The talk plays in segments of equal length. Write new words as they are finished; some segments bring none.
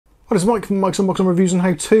Hi, this is Mike from Mike's Unboxing Reviews and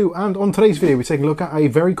How To, and on today's video we're taking a look at a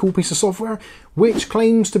very cool piece of software which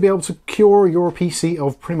claims to be able to cure your PC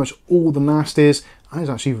of pretty much all the nasties, and is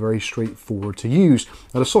actually very straightforward to use.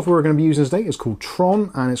 Now, the software we're going to be using today is called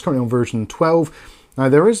Tron, and it's currently on version 12. Now,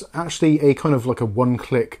 there is actually a kind of like a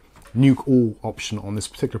one-click nuke all option on this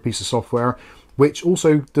particular piece of software, which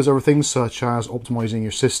also does other things such as optimizing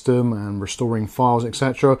your system and restoring files,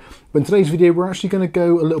 etc. But in today's video we're actually going to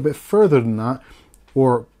go a little bit further than that,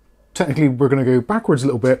 or technically we're going to go backwards a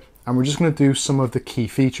little bit, and we're just going to do some of the key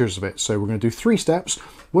features of it. So we're going to do 3 steps,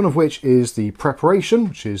 one of which is the preparation,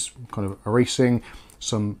 which is kind of erasing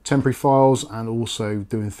some temporary files and also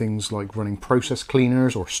doing things like running process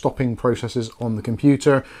cleaners or stopping processes on the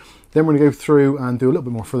computer. Then we're going to go through and do a little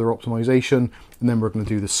bit more further optimization, and then we're going to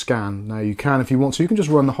do the scan. Now you can, if you want to, you can just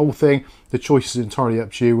run the whole thing. The choice is entirely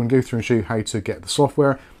up to you. We're going to go through and show you how to get the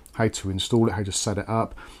software, how to install it, how to set it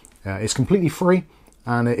up. It's completely free,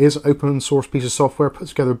 and it is an open source piece of software put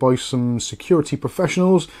together by some security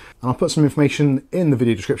professionals, and I'll put some information in the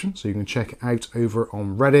video description so you can check it out over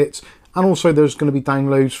on Reddit. And also there's going to be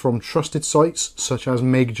downloads from trusted sites such as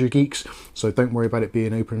Major Geeks, so don't worry about it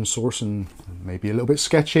being open source and maybe a little bit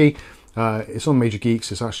sketchy. It's on Major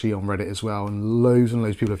Geeks, it's actually on Reddit as well, and loads of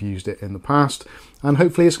people have used it in the past, and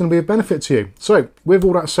hopefully it's going to be a benefit to you. So with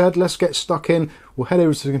all that said, let's get stuck in. We'll head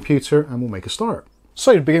over to the computer and we'll make a start.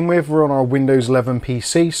 So to begin with, we're on our Windows 11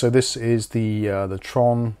 PC. So this is the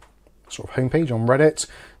Tron sort of homepage on Reddit.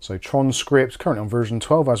 So Tron Script, currently on version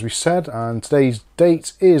 12, as we said, and today's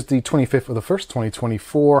date is the 25th of the 1st,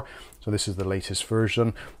 2024. So this is the latest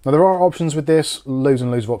version. Now there are options with this, loads and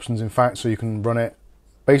loads of options in fact, so you can run it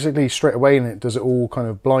basically straight away and it does it all kind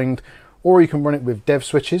of blind, or you can run it with dev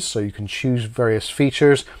switches, so you can choose various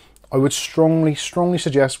features. I would strongly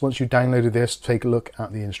suggest once you downloaded this, take a look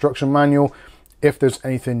at the instruction manual if there's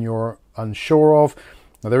anything you're unsure of.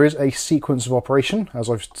 Now there is a sequence of operation, as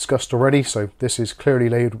I've discussed already, so this is clearly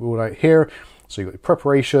labeled out here. So you've got your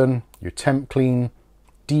preparation, your temp clean,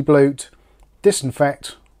 debloat,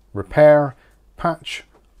 disinfect, repair, patch,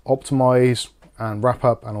 optimize, and wrap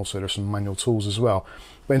up, and also there's some manual tools as well.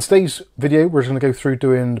 But in today's video we're just going to go through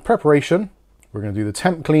doing the preparation, we're going to do the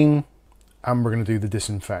temp clean, and we're going to do the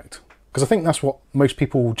disinfect. Because I think that's what most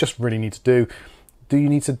people just really need to do. Do you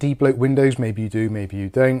need to debloat Windows? Maybe you do, maybe you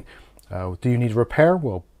don't. Do you need a repair?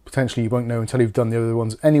 Well, potentially you won't know until you've done the other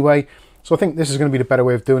ones anyway. So I think this is going to be the better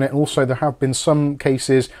way of doing it. And also there have been some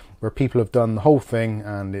cases where people have done the whole thing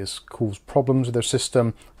and it's caused problems with their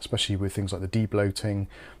system, especially with things like the debloating,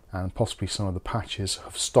 and possibly some of the patches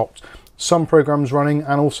have stopped some programs running,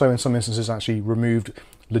 and also in some instances actually removed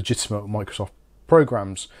legitimate Microsoft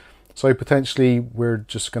programs. So potentially we're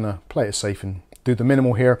just going to play it safe and do the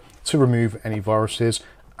minimal here to remove any viruses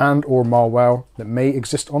and or malware that may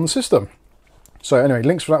exist on the system. So anyway,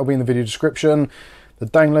 links for that will be in the video description. The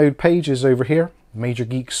download page is over here,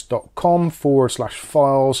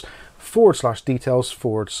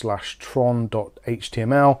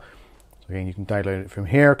 majorgeeks.com/files/details/tron.html. So again, you can download it from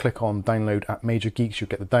here. Click on download at Major Geeks, you'll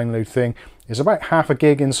get the download thing. It's about half a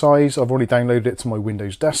gig in size. I've already downloaded it to my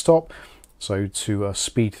Windows desktop, so to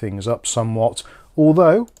speed things up somewhat.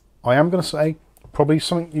 Although I am going to say probably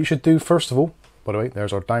something you should do first of all. By the way,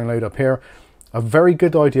 there's our download up here. A very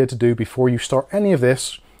good idea to do before you start any of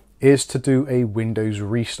this is to do a Windows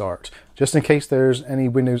restart, just in case there's any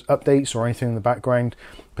Windows updates or anything in the background.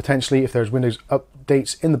 Potentially if there's Windows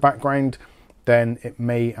updates in the background, then it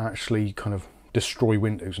may actually kind of destroy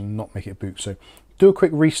Windows and not make it boot. So do a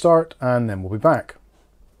quick restart and then we'll be back.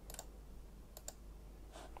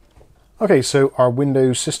 Okay, so our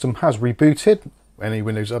Windows system has rebooted. Any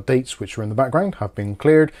Windows updates which are in the background have been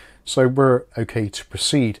cleared, so we're okay to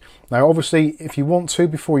proceed. Now obviously if you want to,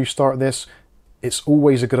 before you start this, it's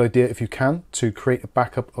always a good idea if you can to create a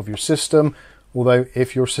backup of your system. Although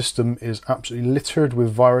if your system is absolutely littered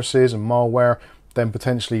with viruses and malware, then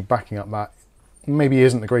potentially backing up that maybe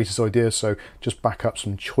isn't the greatest idea. So just back up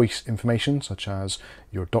some choice information such as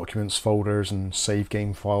your documents folders and save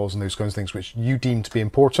game files and those kinds of things which you deem to be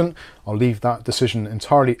important. I'll leave that decision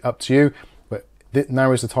entirely up to you.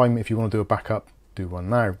 Now is the time. If you want to do a backup, do one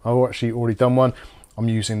now. I've actually already done one. I'm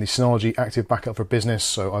using the Synology Active Backup for Business,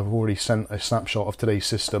 so I've already sent a snapshot of today's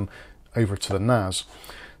system over to the NAS.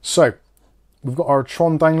 So we've got our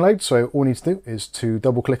Tron download, so all we need to do is to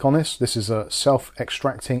double click on this. This is a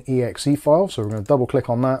self-extracting exe file, so we're going to double click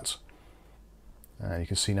on that. And you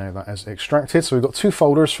can see now that has extracted. So we've got 2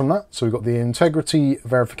 folders from that. So we've got the integrity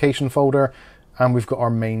verification folder, and we've got our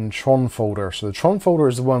main Tron folder. So the Tron folder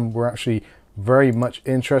is the one we're actually very much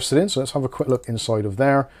interested in, so let's have a quick look inside of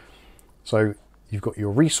there. So you've got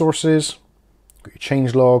your resources, you've got your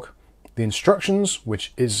changelog, the instructions,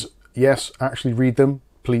 which is yes, actually read them.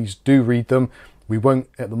 Please do read them. We won't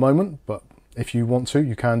at the moment, but if you want to,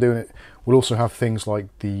 you can do it. We'll also have things like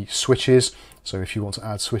the switches. So if you want to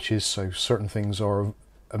add switches, so certain things are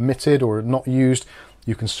omitted or not used,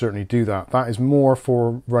 you can certainly do that. That is more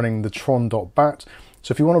for running the tron.bat.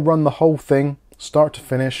 So if you want to run the whole thing, start to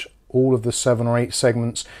finish, all of the 7 or 8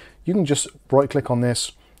 segments, you can just right click on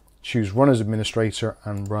this, choose run as administrator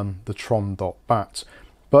and run the tron.bat.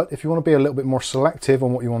 But if you want to be a little bit more selective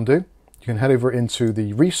on what you want to do, you can head over into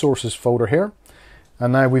the resources folder here.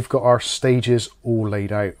 And now we've got our stages all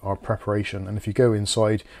laid out, our preparation. And if you go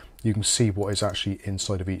inside, you can see what is actually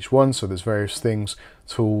inside of each one. So there's various things,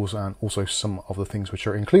 tools, and also some of the things which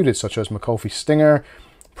are included, such as McAuliffe Stinger,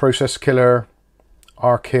 Process Killer,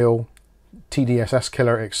 R-Kill, TDSS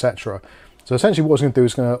Killer, etc. So essentially what it's going to do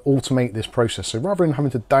is going to automate this process. So rather than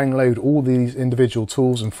having to download all these individual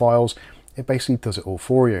tools and files, it basically does it all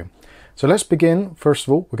for you. So let's begin. First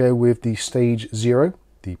of all, we'll go with the stage 0,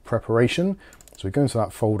 the preparation. So we go into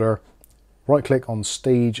that folder, right click on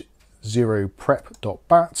stage 0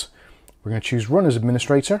 prep.bat. We're going to choose run as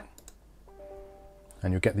administrator,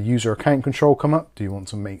 and you'll get the user account control come up. Do you want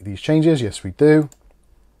to make these changes? Yes, we do.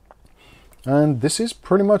 And this is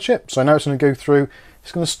pretty much it. So now it's going to go through,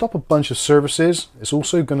 it's going to stop a bunch of services. It's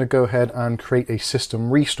also going to go ahead and create a system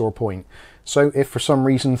restore point. So if for some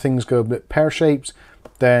reason things go a bit pear-shaped,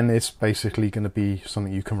 then it's basically going to be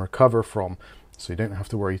something you can recover from. So you don't have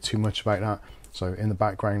to worry too much about that. So in the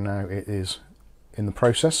background now, it is in the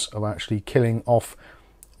process of actually killing off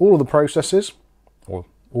all of the processes, or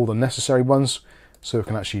all the necessary ones, so it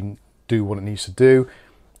can actually do what it needs to do.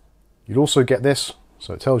 You'll also get this,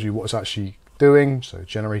 so it tells you what it's actually doing, so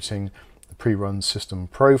generating the pre-run system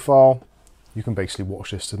profile. You can basically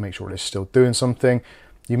watch this to make sure it's still doing something.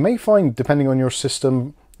 You may find, depending on your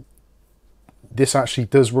system, this actually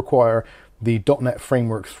does require the .NET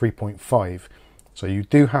Framework 3.5. So you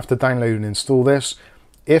do have to download and install this.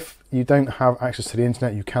 If you don't have access to the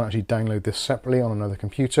internet, you can actually download this separately on another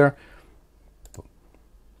computer. But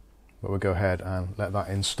we'll go ahead and let that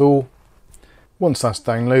install. Once that's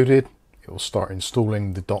downloaded, it will start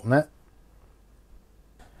installing the .NET.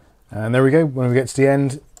 And there we go. When we get to the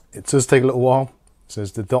end, it does take a little while. It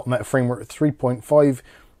says the .NET Framework 3.5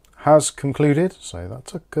 has concluded. So that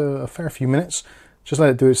took a fair few minutes. Just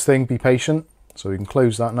let it do its thing, be patient. So we can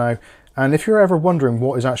close that now. And if you're ever wondering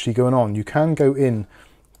what is actually going on, you can go in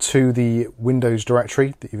to the Windows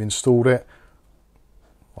directory that you've installed it,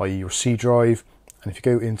 i.e. your C drive. And if you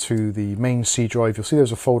go into the main C drive, you'll see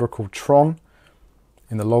there's a folder called Tron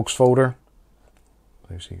in the logs folder.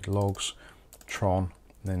 So you see logs, Tron,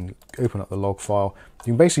 and then open up the log file.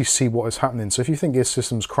 You can basically see what is happening. So if you think your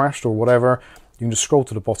system's crashed or whatever, you can just scroll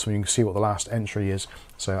to the bottom and you can see what the last entry is.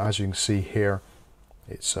 So as you can see here,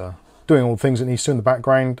 it's doing all the things it needs to in the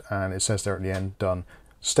background, and it says there at the end, done.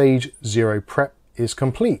 Stage 0 prep is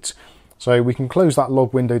complete. So we can close that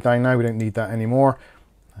log window down now. We don't need that anymore.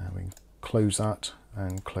 We can close that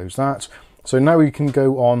and close that. So now we can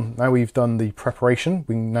go on. Now we've done the preparation,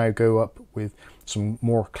 we can now go up with some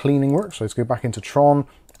more cleaning work. So let's go back into Tron,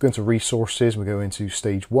 go into resources, we go into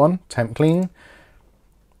stage 1, temp clean.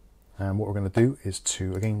 And what we're going to do is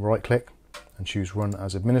to, again, right click and choose run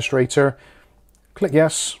as administrator. Click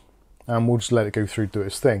yes, and we'll just let it go through, do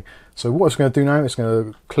its thing. So what it's going to do now is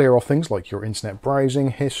going to clear off things like your internet browsing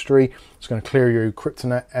history. It's going to clear your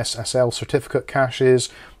Cryptonet SSL certificate caches.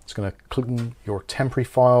 It's going to clean your temporary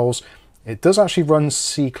files. It does actually run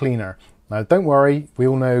CCleaner. Now don't worry, we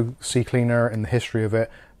all know CCleaner and the history of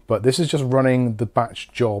it, but this is just running the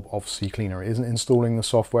batch job of CCleaner. It isn't installing the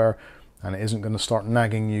software, and it isn't going to start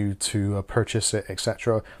nagging you to purchase it,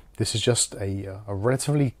 etc. This is just a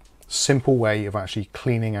relatively simple way of actually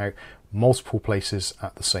cleaning out multiple places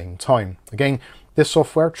at the same time. Again, this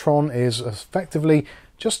software, Tron, is effectively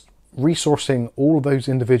just resourcing all of those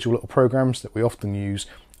individual little programs that we often use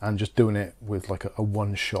and just doing it with like a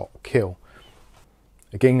one-shot kill.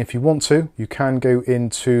 Again, if you want to, you can go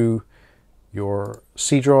into your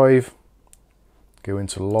C drive, go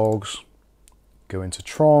into logs, go into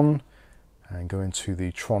Tron, and go into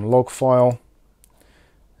the Tron log file.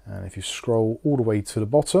 And if you scroll all the way to the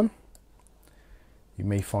bottom, you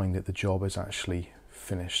may find that the job is actually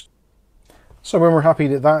finished. So when we're happy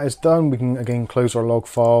that that is done, we can again close our log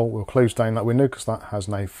file. We'll close down that window because that has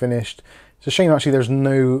now finished. It's a shame actually there's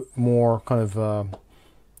no more kind of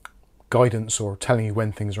guidance or telling you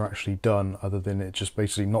when things are actually done, other than it just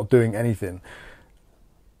basically not doing anything.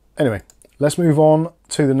 Anyway, let's move on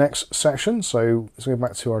to the next section. So let's go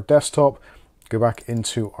back to our desktop, go back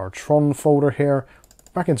into our Tron folder here,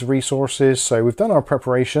 back into resources. So we've done our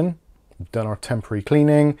preparation, we've done our temporary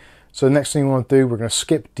cleaning, So the next thing we want to do, we're going to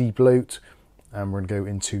skip debloat and we're going to go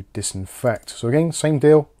into disinfect. So again, same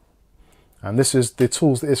deal. And this is the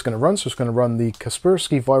tools that it's going to run. So it's going to run the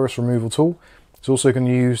Kaspersky virus removal tool. It's also going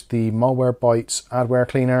to use the Malwarebytes adware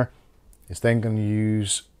cleaner. It's then going to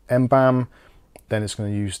use mbam. Then it's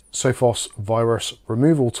going to use Sophos virus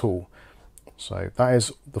removal tool. So that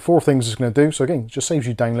is the 4 things it's going to do. So again, it just saves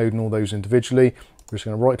you downloading all those individually. We're just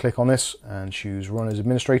going to right click on this and choose run as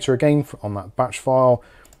administrator again on that batch file.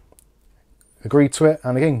 Agree to it.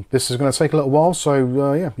 And again, this is going to take a little while.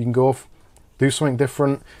 So yeah, you can go off, do something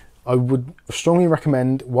different. I would strongly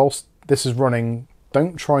recommend, whilst this is running,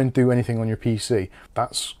 don't try and do anything on your PC.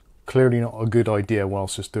 That's clearly not a good idea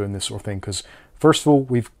whilst it's doing this sort of thing, because first of all,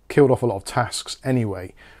 we've killed off a lot of tasks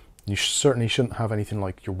anyway. You certainly shouldn't have anything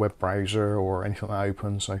like your web browser or anything like that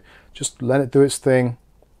open, so just let it do its thing,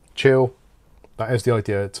 chill. That is the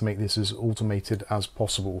idea, to make this as automated as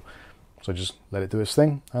possible. So just let it do its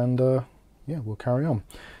thing, and yeah, we'll carry on.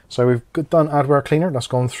 So we've done adware cleaner, that's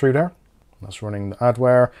gone through there. That's running the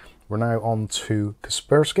adware. We're now on to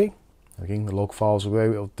Kaspersky. Again, the log files will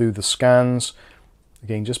go, it'll do the scans.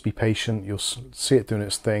 Again, just be patient, you'll see it doing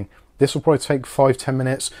its thing. This will probably take 5-10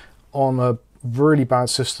 minutes. On a really bad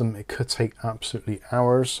system, it could take absolutely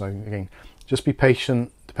hours. So again, just be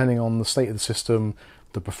patient. Depending on the state of the system,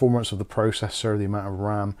 the performance of the processor, the amount of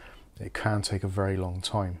RAM, it can take a very long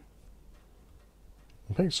time.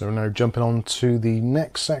 Okay, so we're now jumping on to the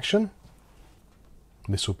next section.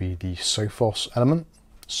 This will be the Sophos element,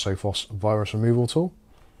 Sophos virus removal tool.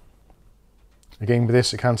 Again, with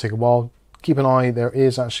this, it can take a while. Keep an eye, there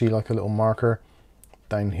is actually like a little marker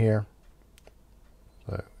down here.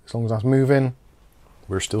 So as long as that's moving,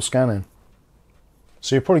 we're still scanning.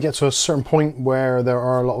 So you probably get to a certain point where there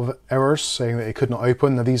are a lot of errors saying that it could not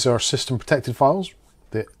open. Now these are system protected files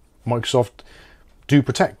that Microsoft do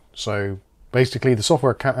protect. So basically the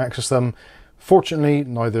software can't access them. Fortunately,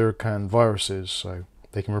 neither can viruses. So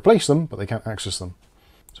they can replace them, but they can't access them.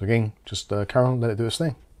 So again, just carry on, let it do its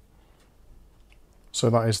thing. So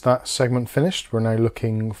that is that segment finished. We're now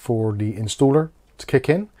looking for the installer to kick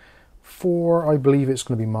in for, I believe it's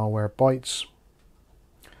going to be Malwarebytes.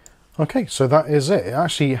 Okay, so that is it. It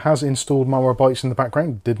actually has installed Malwarebytes in the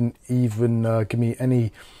background. Didn't even give me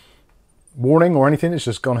any warning or anything. It's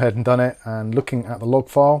just gone ahead and done it. And looking at the log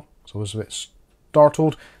file, so I was a bit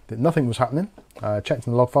startled that nothing was happening. Checked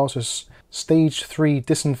in the log file, says stage 3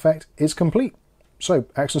 disinfect is complete. So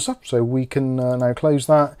excellent stuff. So we can now close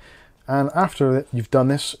that. And after you've done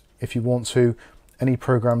this, if you want to, any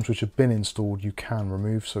programs which have been installed, you can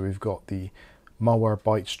remove. So we've got the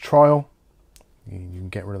Malwarebytes trial. You can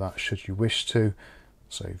get rid of that should you wish to.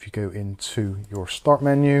 So if you go into your start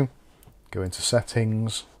menu, go into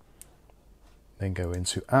settings, then go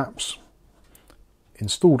into apps,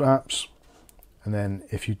 installed apps, and then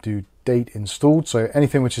if you do date installed, so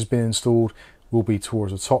anything which has been installed will be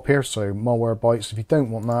towards the top here. So Malwarebytes, if you don't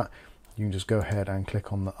want that, you can just go ahead and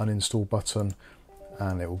click on the uninstall button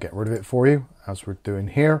and it will get rid of it for you, as we're doing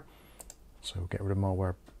here. So we'll get rid of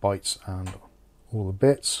Malwarebytes and all the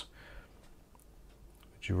bits.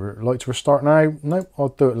 Would you like to restart now? No, I'll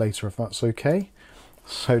do it later if that's okay.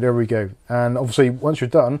 So there we go. And obviously once you're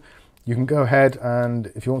done, you can go ahead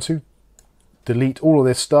and, if you want to, delete all of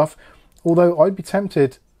this stuff. Although I'd be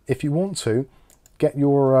tempted, if you want to, get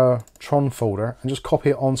your Tron folder and just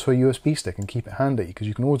copy it onto a USB stick and keep it handy, because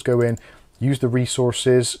you can always go in, use the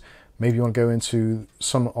resources. Maybe you want to go into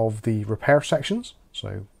some of the repair sections,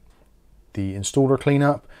 so the installer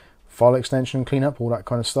cleanup, file extension cleanup, all that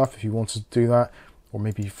kind of stuff if you want to do that, or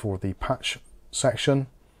maybe for the patch section,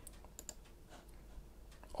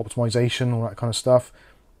 optimization, all that kind of stuff.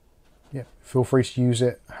 Yeah, feel free to use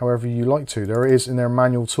it however you like to. There is in there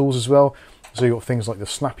manual tools as well. So you've got things like the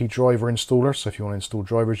Snappy Driver installer. So if you want to install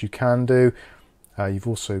drivers, you can do. You've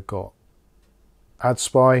also got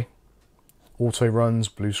AdSpy, auto runs,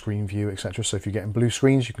 blue screen view, etc. So if you're getting blue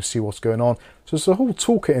screens, you can see what's going on. So there's a whole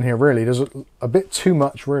toolkit in here, really. There's a bit too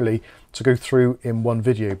much, really, to go through in one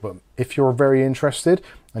video. But if you're very interested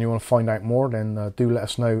and you want to find out more, then do let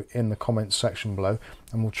us know in the comments section below.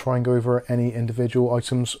 And we'll try and go over any individual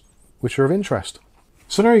items which are of interest.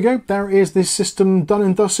 So there you go, there is this system done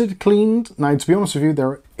and dusted, cleaned. Now, to be honest with you,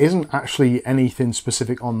 there isn't actually anything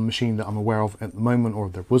specific on the machine that I'm aware of at the moment, or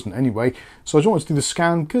there wasn't anyway. So I just wanted to do the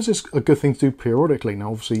scan because it's a good thing to do periodically.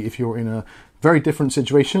 Now, obviously, if you're in a very different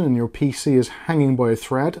situation and your PC is hanging by a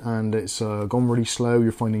thread and it's gone really slow,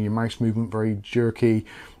 you're finding your mouse movement very jerky,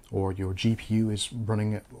 or your GPU is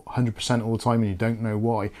running at 100% all the time and you don't know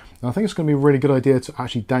why. And I think it's going to be a really good idea to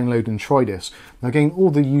actually download and try this. Now, again,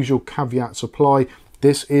 all the usual caveats apply.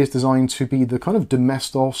 This is designed to be the kind of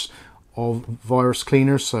domestos of virus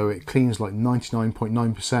cleaners, so it cleans like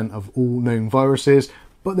 99.9% of all known viruses,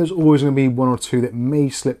 but there's always going to be one or two that may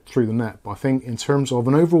slip through the net. But I think in terms of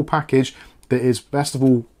an overall package that is best of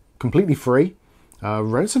all completely free,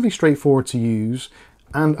 relatively straightforward to use,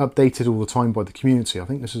 and updated all the time by the community, I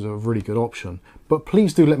think this is a really good option. But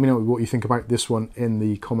please do let me know what you think about this one in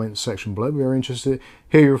the comments section below. We are interested to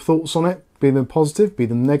hear your thoughts on it, be them positive, be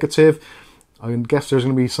them negative. I guess there's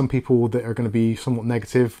going to be some people that are going to be somewhat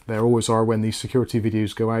negative. There always are when these security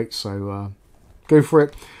videos go out, so go for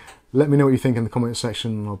it. Let me know what you think in the comments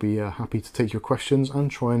section, and I'll be happy to take your questions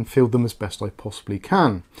and try and field them as best I possibly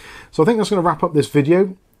can. So I think that's going to wrap up this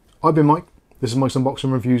video. I've been Mike. This is Mike's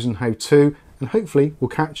Unboxing, Reviews and How To, and hopefully we'll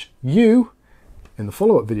catch you in the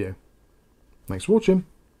follow-up video. Thanks for watching.